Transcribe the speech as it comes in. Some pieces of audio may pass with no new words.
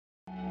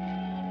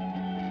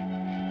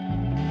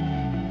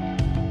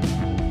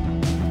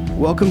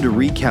Welcome to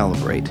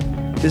Recalibrate.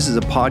 This is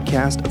a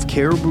podcast of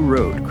Caribou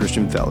Road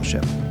Christian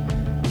Fellowship.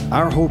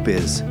 Our hope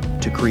is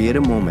to create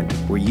a moment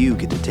where you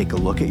get to take a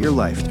look at your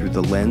life through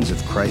the lens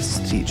of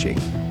Christ's teaching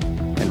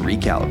and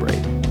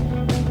recalibrate.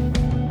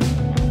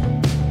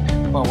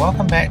 Well,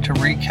 welcome back to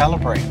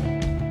Recalibrate.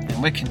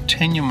 And we're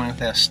continuing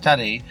with our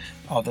study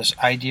of this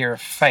idea of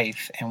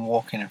faith and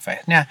walking in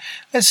faith. Now,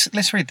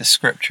 let's read the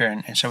scripture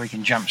and so we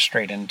can jump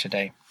straight in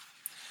today.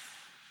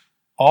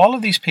 All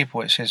of these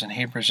people, it says in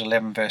Hebrews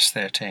 11 verse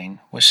 13,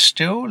 were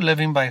still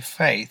living by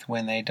faith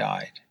when they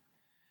died.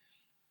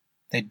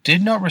 They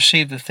did not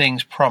receive the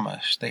things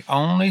promised. They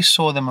only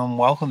saw them and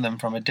welcomed them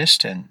from a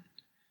distance,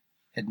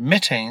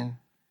 admitting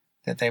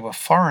that they were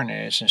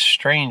foreigners and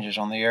strangers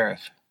on the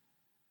earth.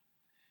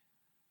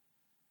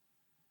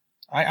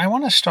 I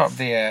want to stop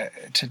there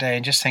today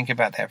and just think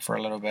about that for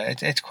a little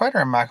bit. It's quite a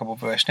remarkable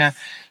verse. Now,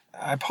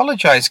 I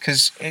apologize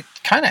because it's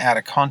kind of out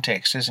of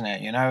context, isn't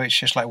it? You know, it's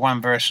just like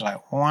one verse is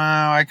like,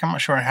 wow, I'm not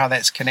sure how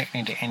that's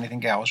connecting to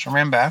anything else.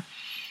 Remember,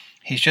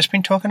 he's just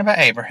been talking about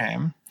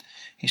Abraham.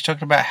 He's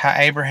talking about how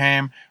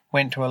Abraham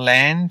went to a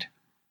land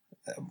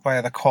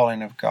by the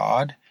calling of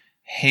God.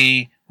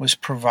 He was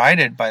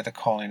provided by the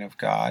calling of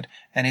God,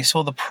 and he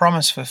saw the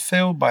promise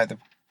fulfilled by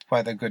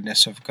the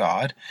goodness of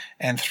God.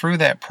 And through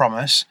that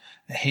promise,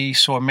 he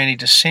saw many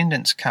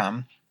descendants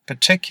come,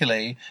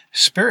 particularly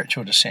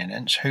spiritual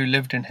descendants who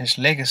lived in his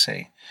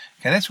legacy.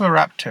 Okay, that's what we're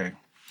up to.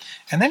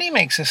 And then he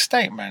makes a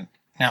statement.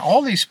 Now,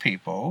 all these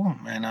people,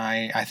 and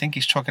I think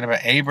he's talking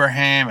about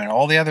Abraham and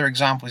all the other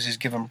examples he's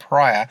given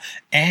prior,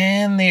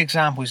 and the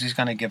examples he's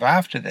going to give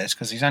after this,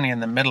 because he's only in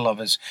the middle of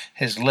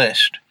his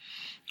list.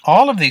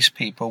 All of these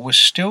people were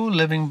still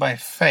living by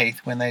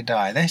faith when they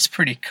died. That's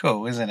pretty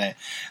cool, isn't it?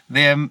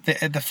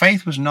 The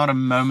faith was not a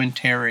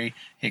momentary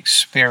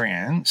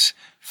experience.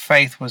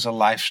 Faith was a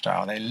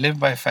lifestyle. They lived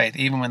by faith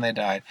even when they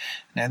died.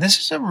 Now, this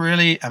is a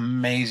really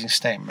amazing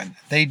statement.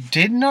 They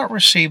did not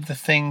receive the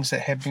things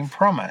that had been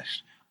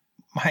promised.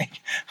 I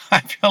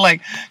feel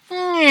like,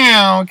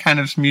 kind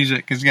of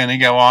music is going to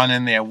go on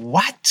in there.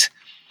 What?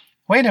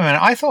 Wait a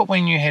minute. I thought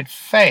when you had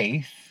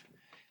faith,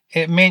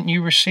 it meant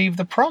you received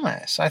the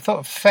promise. I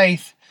thought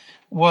faith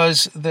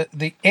was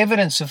the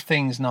evidence of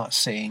things not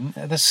seen,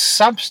 the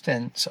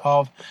substance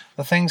of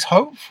the things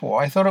hoped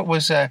for. I thought it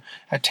was a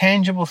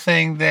tangible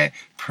thing that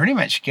pretty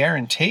much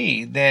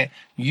guaranteed that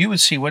you would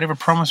see whatever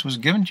promise was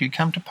given to you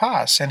come to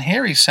pass. And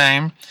here he's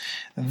saying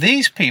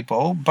these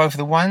people, both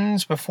the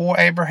ones before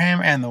Abraham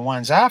and the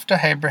ones after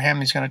Abraham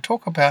he's going to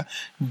talk about,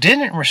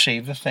 didn't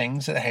receive the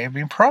things that had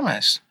been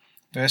promised.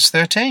 Verse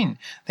 13,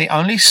 they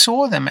only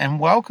saw them and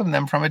welcomed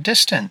them from a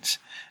distance,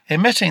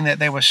 admitting that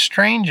they were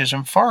strangers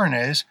and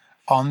foreigners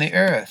on the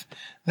earth.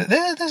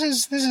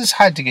 This is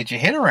hard to get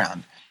your head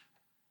around.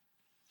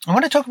 I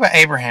want to talk about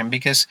Abraham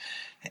because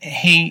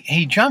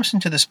he jumps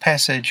into this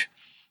passage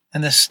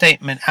and this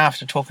statement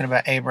after talking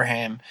about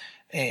Abraham.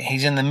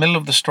 He's in the middle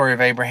of the story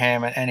of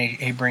Abraham and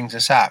he brings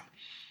this up.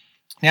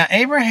 Now,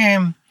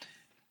 Abraham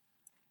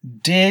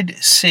did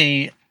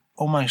see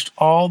almost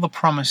all the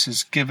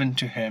promises given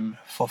to him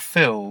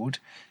fulfilled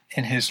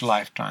in his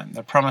lifetime.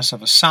 The promise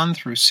of a son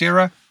through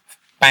Sarah,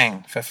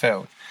 bang,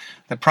 fulfilled.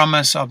 The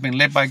promise of being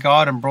led by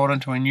God and brought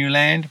into a new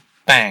land,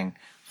 bang,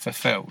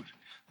 fulfilled.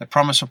 The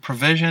promise of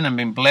provision and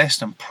being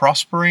blessed and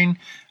prospering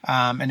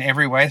in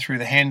every way through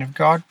the hand of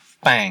God,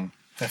 bang,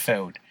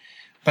 fulfilled.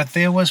 But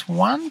there was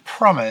one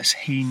promise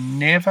he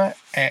never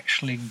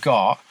actually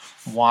got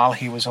while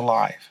he was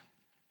alive.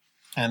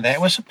 And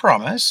that was a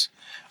promise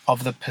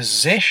of the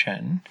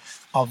possession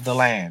of the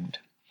land.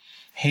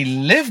 He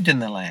lived in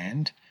the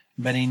land,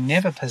 but he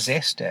never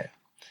possessed it.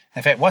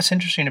 In fact, what's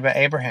interesting about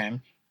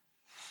Abraham,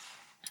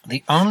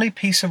 the only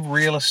piece of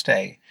real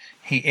estate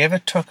he ever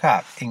took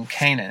up in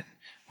Canaan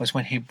was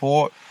when he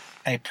bought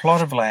a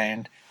plot of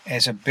land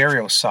as a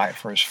burial site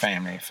for his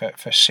family,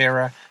 for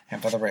Sarah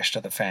and for the rest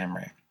of the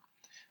family.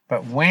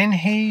 But when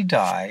he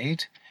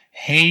died,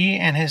 he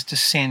and his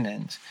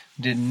descendants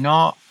did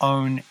not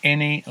own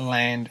any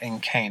land in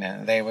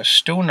Canaan. They were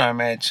still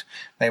nomads.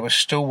 They were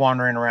still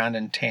wandering around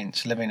in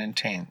tents, living in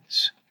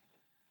tents.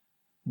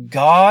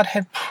 God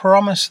had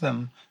promised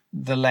them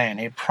the land.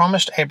 He had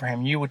promised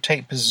Abraham, you would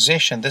take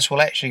possession. This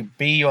will actually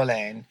be your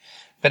land.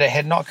 But it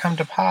had not come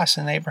to pass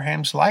in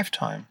Abraham's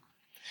lifetime.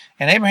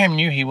 And Abraham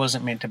knew he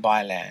wasn't meant to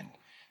buy land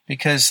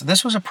because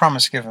this was a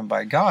promise given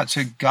by God.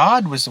 So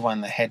God was the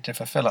one that had to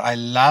fulfill it. I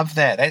love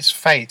that. That's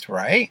faith,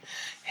 right?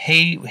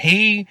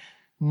 He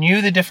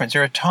knew the difference.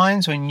 There are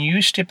times when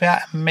you step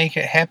out and make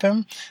it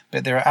happen,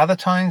 but there are other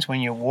times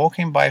when you're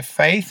walking by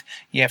faith,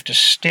 you have to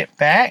step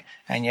back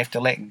and you have to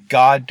let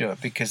God do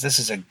it because this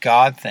is a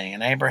God thing.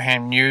 And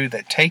Abraham knew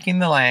that taking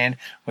the land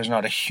was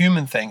not a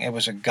human thing, it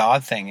was a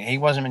God thing. He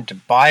wasn't meant to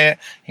buy it.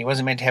 He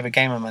wasn't meant to have a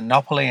game of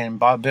Monopoly and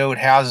build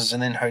houses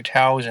and then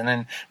hotels and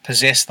then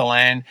possess the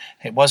land.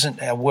 It wasn't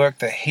a work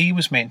that he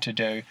was meant to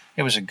do.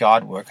 It was a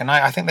God work. And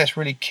I think that's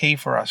really key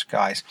for us,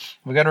 guys.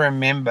 We've got to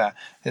remember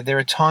that there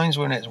are times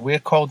when we're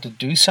called to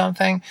do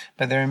something,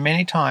 but there are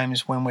many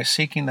times when we're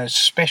seeking those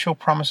special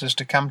promises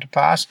to come to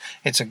pass.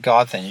 It's a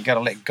God thing. You've got to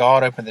let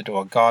God open the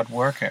door. God work.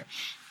 work it.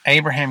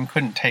 Abraham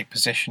couldn't take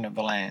possession of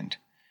the land.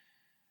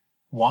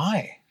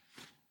 Why?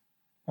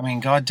 I mean,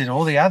 God did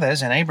all the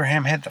others, and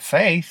Abraham had the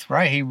faith,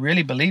 right? He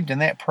really believed in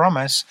that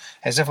promise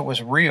as if it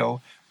was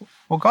real.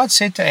 Well, God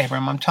said to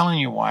Abraham, I'm telling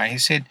you why. He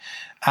said,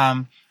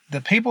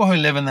 the people who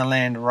live in the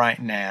land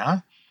right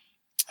now,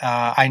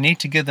 I need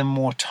to give them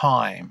more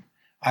time.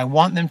 I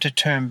want them to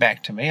turn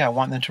back to me. I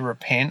want them to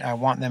repent. I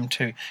want them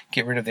to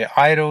get rid of their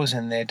idols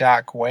and their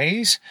dark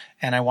ways.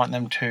 And I want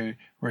them to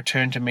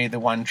return to me, the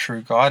one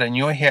true God. And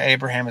you're here,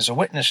 Abraham, as a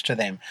witness to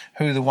them,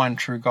 who the one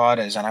true God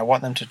is. And I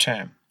want them to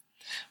turn.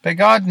 But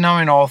God,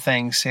 knowing all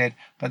things, said,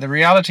 but the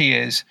reality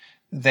is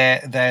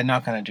that they're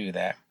not going to do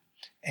that.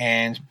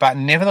 But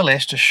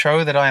nevertheless, to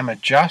show that I am a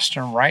just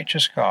and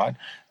righteous God,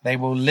 they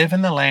will live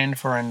in the land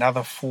for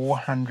another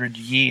 400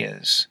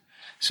 years.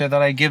 So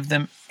that I give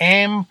them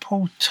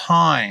ample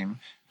time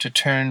to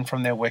turn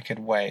from their wicked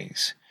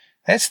ways.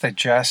 That's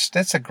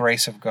the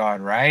grace of God,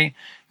 right?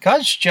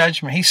 God's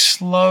judgment, he's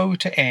slow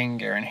to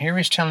anger. And here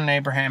he's telling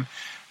Abraham,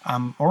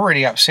 I'm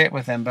already upset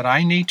with them, but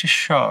I need to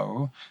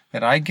show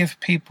that I give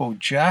people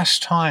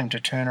just time to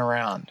turn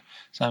around.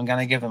 So I'm going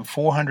to give them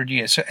 400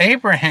 years. So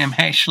Abraham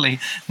actually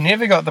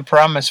never got the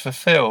promise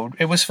fulfilled.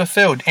 It was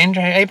fulfilled. And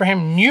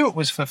Abraham knew it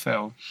was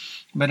fulfilled.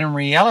 But in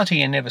reality,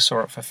 he never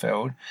saw it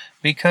fulfilled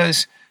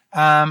because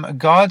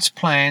God's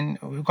plan,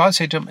 God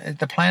said to him,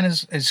 the plan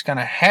is going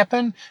to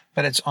happen,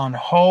 but it's on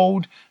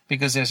hold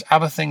because there's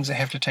other things that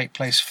have to take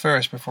place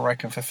first before I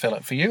can fulfill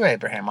it for you,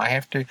 Abraham. I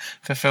have to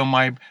fulfill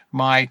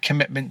my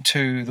commitment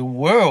to the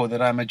world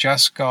that I'm a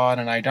just God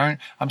and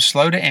I'm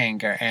slow to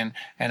anger and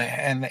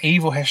the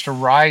evil has to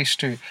rise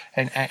to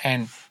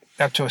and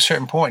up to a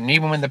certain point, and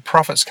even when the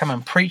prophets come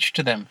and preach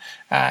to them,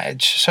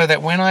 so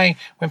that when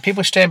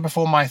people stand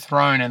before my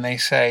throne and they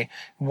say,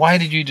 why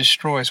did you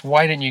destroy us?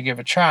 Why didn't you give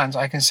a chance?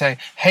 I can say,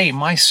 hey,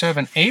 my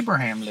servant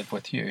Abraham lived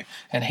with you,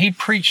 and he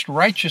preached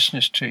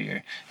righteousness to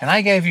you, and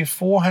I gave you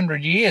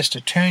 400 years to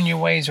turn your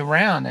ways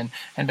around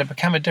and to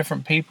become a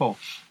different people.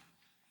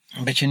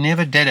 But you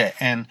never did it,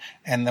 and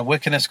the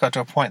wickedness got to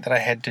a point that I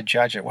had to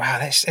judge it. Wow,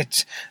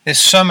 there's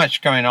so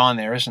much going on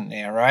there, isn't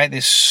there, right?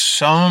 There's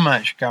so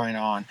much going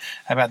on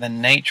about the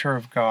nature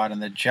of God and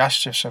the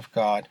justice of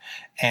God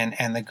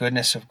and the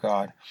goodness of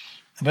God.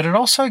 But it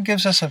also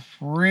gives us a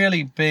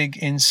really big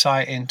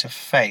insight into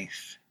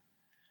faith.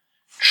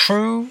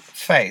 True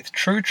faith,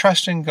 true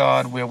trust in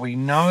God, where we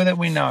know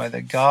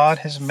that God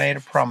has made a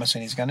promise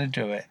and he's going to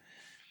do it,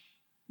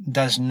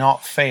 does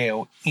not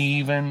fail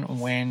even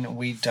when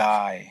we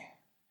die,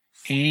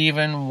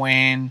 even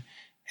when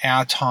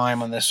our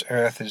time on this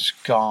earth is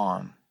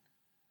gone.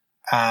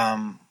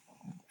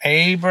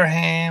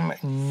 Abraham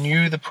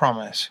knew the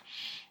promise.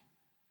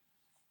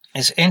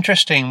 It's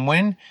interesting,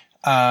 when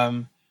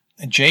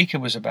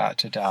Jacob was about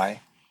to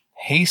die,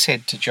 he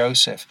said to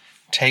Joseph,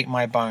 take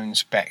my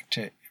bones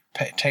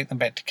take them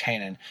back to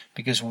Canaan,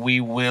 because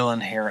we will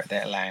inherit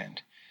that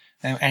land.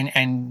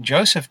 And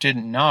Joseph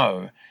didn't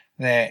know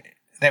that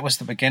was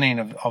the beginning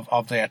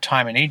of their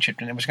time in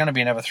Egypt, and it was going to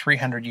be another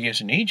 300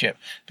 years in Egypt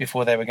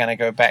before they were going to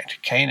go back to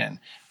Canaan.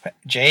 But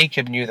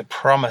Jacob knew the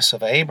promise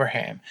of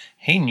Abraham.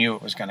 He knew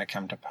it was going to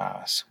come to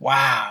pass.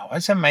 Wow,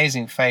 that's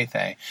amazing faith,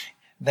 eh?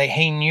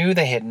 He knew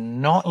they had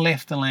not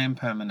left the land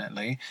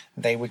permanently.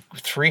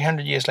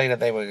 300 years later,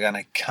 they were going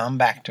to come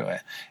back to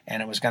it.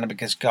 And it was going to,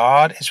 because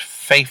God is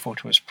faithful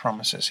to his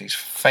promises. He's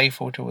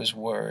faithful to his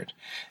word.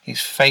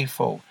 He's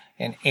faithful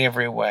in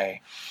every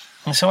way.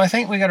 And so I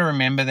think we got to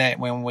remember that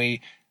when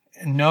we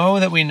know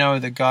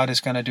that God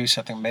is going to do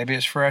something, maybe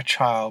it's for a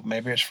child,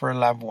 maybe it's for a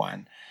loved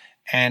one,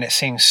 and it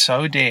seems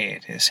so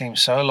dead, it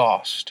seems so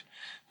lost.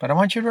 But I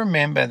want you to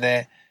remember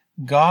that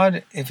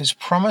God, if his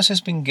promise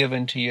has been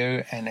given to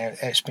you and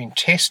it's been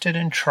tested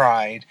and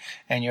tried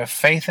and your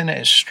faith in it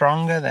is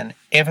stronger than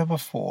ever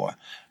before,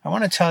 I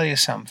want to tell you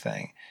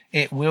something.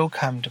 It will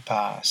come to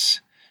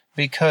pass,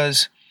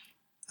 because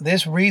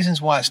there's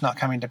reasons why it's not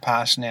coming to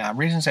pass now,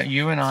 reasons that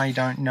you and I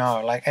don't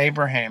know. Like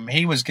Abraham,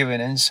 he was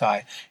given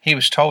insight. He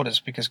was told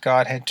us because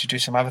God had to do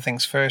some other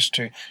things first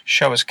to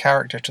show his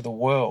character to the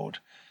world.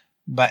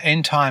 But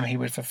in time, he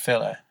would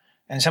fulfill it.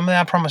 And some of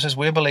our promises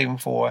we're believing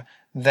for,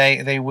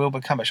 they will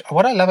become it.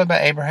 What I love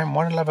about Abraham,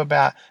 what I love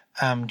about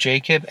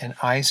Jacob and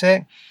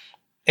Isaac,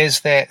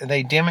 is that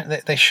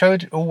they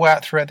showed all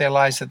out throughout their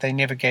lives that they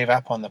never gave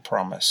up on the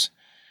promise.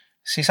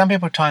 See, some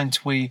people at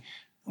times we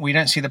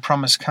don't see the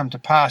promise come to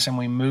pass and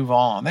we move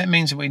on. That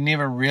means that we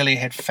never really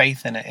had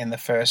faith in it in the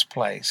first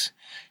place.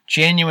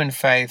 Genuine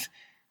faith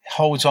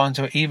holds on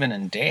to it even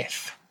in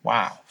death.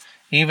 Wow.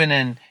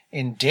 Even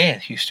in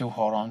death, you still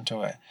hold on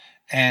to it.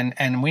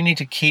 And we need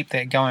to keep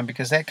that going,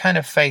 because that kind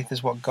of faith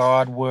is what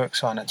God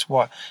works on. It's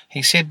what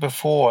he said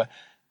before.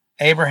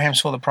 Abraham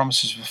saw the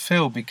promises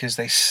fulfilled because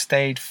they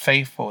stayed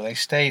faithful. They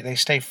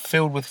stayed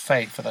filled with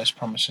faith for those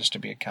promises to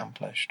be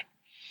accomplished.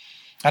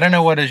 I don't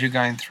know what it is you're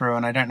going through,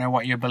 and I don't know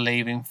what you're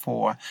believing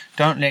for.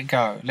 Don't let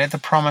go. Let the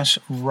promise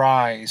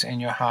rise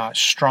in your heart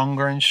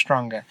stronger and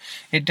stronger.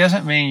 It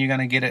doesn't mean you're going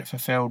to get it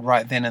fulfilled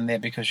right then and there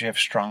because you have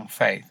strong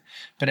faith,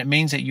 but it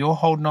means that you're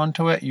holding on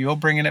to it, you're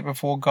bringing it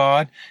before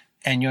God,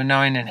 and you're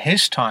knowing in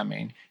His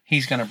timing,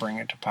 He's going to bring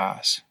it to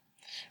pass.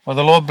 Well,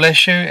 the Lord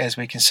bless you as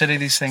we consider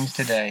these things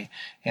today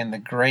in the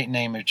great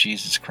name of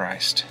Jesus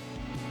Christ.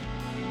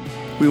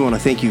 We want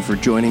to thank you for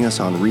joining us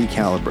on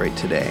Recalibrate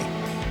today.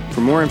 For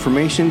more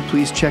information,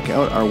 please check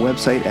out our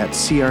website at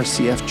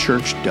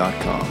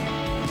crcfchurch.com.